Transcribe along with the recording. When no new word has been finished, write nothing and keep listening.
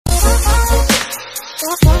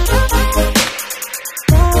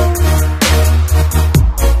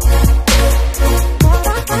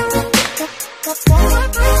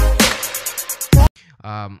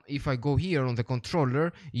if I go here on the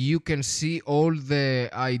controller, you can see all the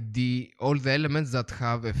elements that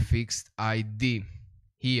have a fixed ID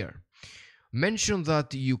here. Mention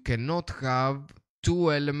that you cannot have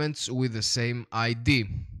two elements with the same ID.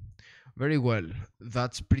 Very well,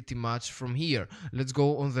 that's pretty much from here. Let's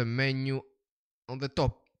go on the menu on the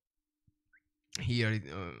top. Here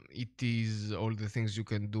it is all the things you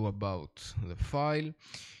can do about the file.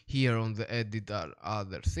 Here on the edit are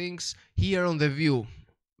other things. Here on the view,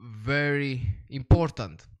 very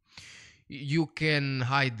important, you can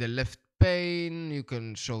hide the left pane, you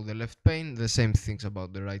can show the left pane, the same things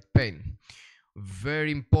about the right pane.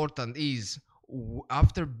 Very important is,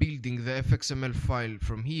 after building the fxml file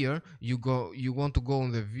from here, you want to go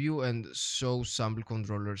on the view and show sample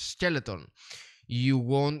controller skeleton.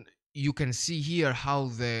 You can see here how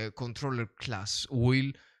the controller class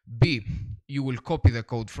will be. You will copy the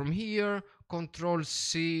code from here, Control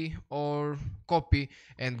C or copy,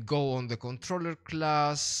 and go on the controller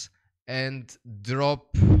class and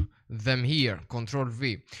drop them here, Control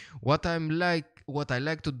V. What I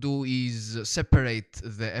like to do is separate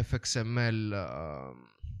the fxml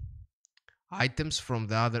items from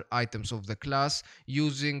the other items of the class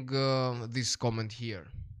using this comment here.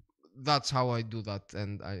 That's how I do that,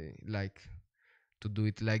 and I like to do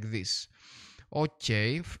it like this.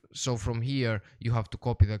 Okay, so from here you have to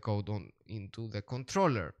copy the code into the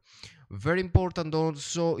controller. Very important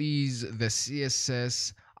also is the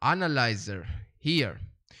CSS Analyser here.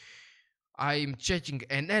 I'm checking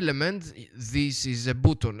an element, this is a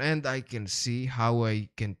button, and I can see how I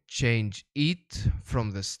can change it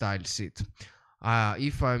from the style sheet.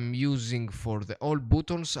 If I'm using for the all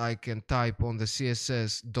buttons, I can type on the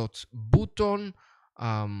css.button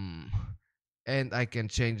and I can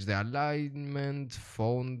change the alignment,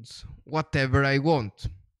 font, whatever I want.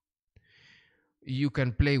 You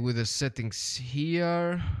can play with the settings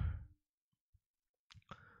here.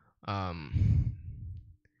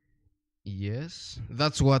 Yes,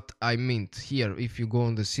 that's what I meant here. If you go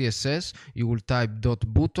on the CSS, you will type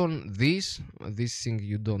 .button, this thing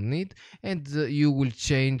you don't need, and you will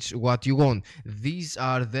change what you want. These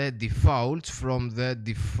are the defaults from the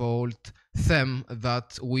default theme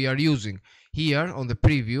that we are using. Here on the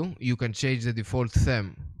preview, you can change the default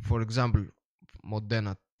theme. For example,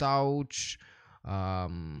 Modena Touch, glue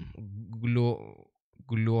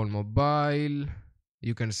on mobile.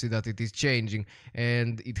 You can see that it is changing,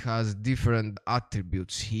 and it has different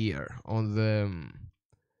attributes here on the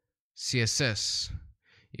CSS.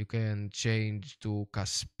 You can change to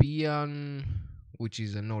Caspian, which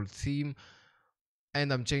is an old theme,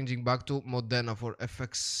 and I'm changing back to Modena for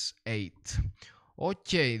FX8.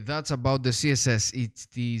 Okay, that's about the CSS.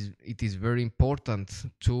 It is very important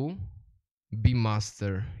to be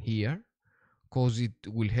master here, because it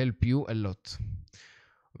will help you a lot.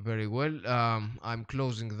 Very well, I'm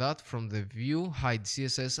closing that from the view, hide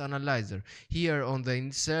CSS Analyzer. Here on the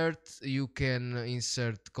insert, you can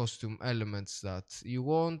insert custom elements that you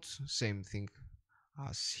want, same thing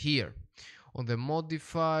as here. On the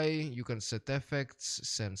modify, you can set effects,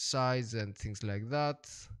 send size and things like that.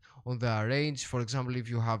 On the arrange, for example, if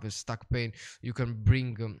you have a stack pane, you can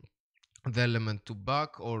bring the element to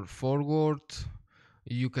back or forward.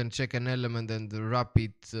 You can check an element and wrap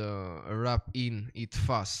in it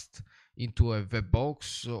fast into a web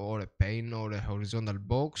box or a pane or a horizontal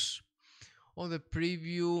box. On the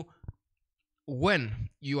preview, when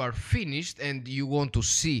you are finished and you want to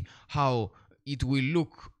see how it will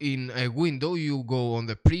look in a window, you go on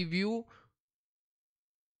the preview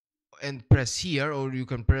and press here, or you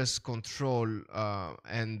can press Control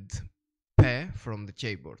and P from the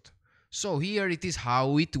keyboard. So here it is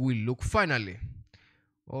how it will look finally.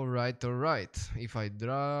 Alright, if I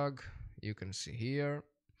drag, you can see here.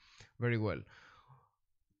 Very well.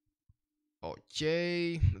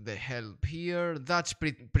 Okay, the help here, that's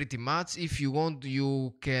pretty much. If you want,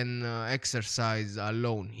 you can exercise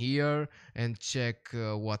alone here and check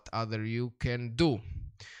what other you can do.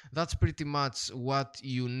 That's pretty much what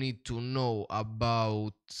you need to know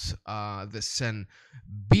about the Sen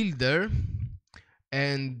builder.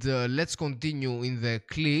 And let's continue in the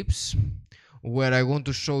clips, where I want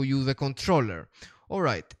to show you the controller.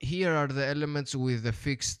 Alright, here are the elements with the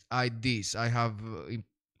fixed IDs. I have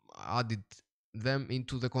added them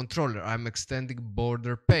into the controller. I'm extending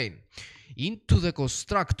border pane. Into the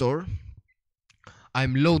constructor,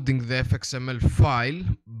 I'm loading the fxml file,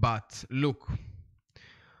 but look,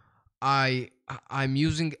 I'm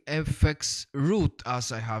using fx root,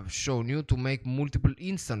 as I have shown you, to make multiple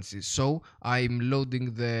instances. So I'm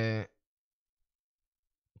loading the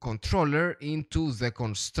controller into the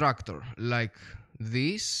constructor like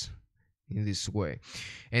this in this way.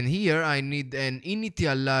 And here I need an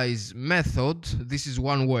initialize method. This is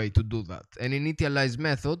one way to do that, an initialize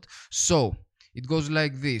method. So it goes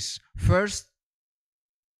like this. First,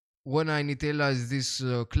 when I initialize this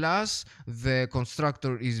class, the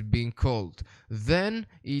constructor is being called. Then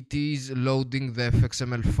it is loading the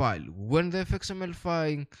fxml file. When the fxml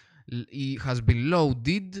file has been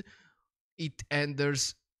loaded, it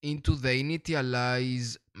enters into the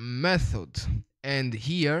initialize method. And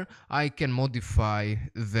here I can modify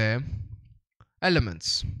the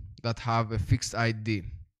elements that have a fixed ID.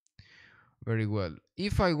 Very well.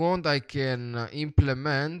 If I want, I can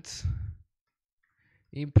implements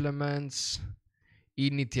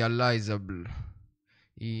initializable.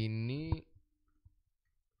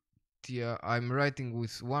 I'm writing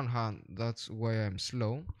with one hand, that's why I'm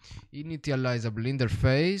slow. Initializable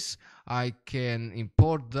interface. I can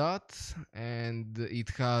import that, and it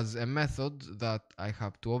has a method that I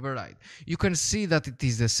have to override. You can see that it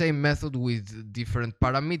is the same method with different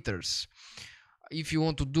parameters. If you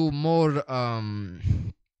want to do more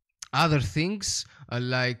other things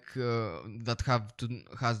that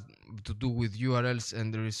has to do with URLs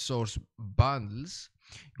and resource bundles,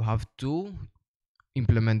 you have to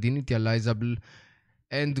implement initializable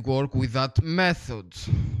and work with that method.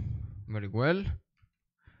 Very well.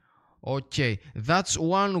 Okay, that's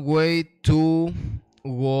one way to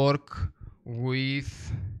work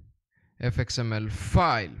with fxml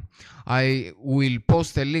file. I will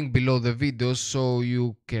post a link below the video so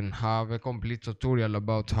you can have a complete tutorial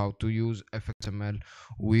about how to use fxml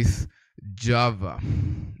with Java.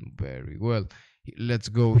 Very well. Let's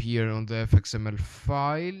go here on the fxml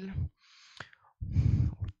file.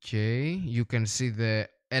 Okay, you can see the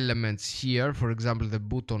elements here. For example, the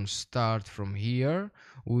button start from here,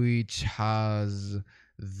 which has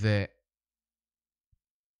the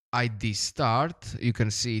ID start. You can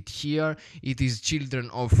see it here. It is children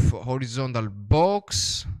of horizontal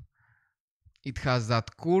box. It has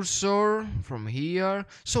that cursor from here.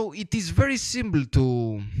 So it is very simple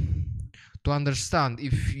to understand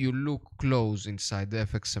if you look close inside the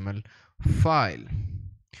fxml file.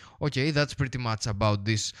 Okay, that's pretty much about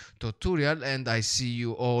this tutorial, and I see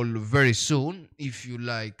you all very soon. If you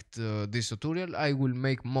liked this tutorial, I will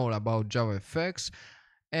make more about JavaFX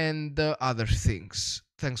and other things.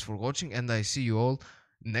 Thanks for watching, and I see you all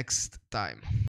next time.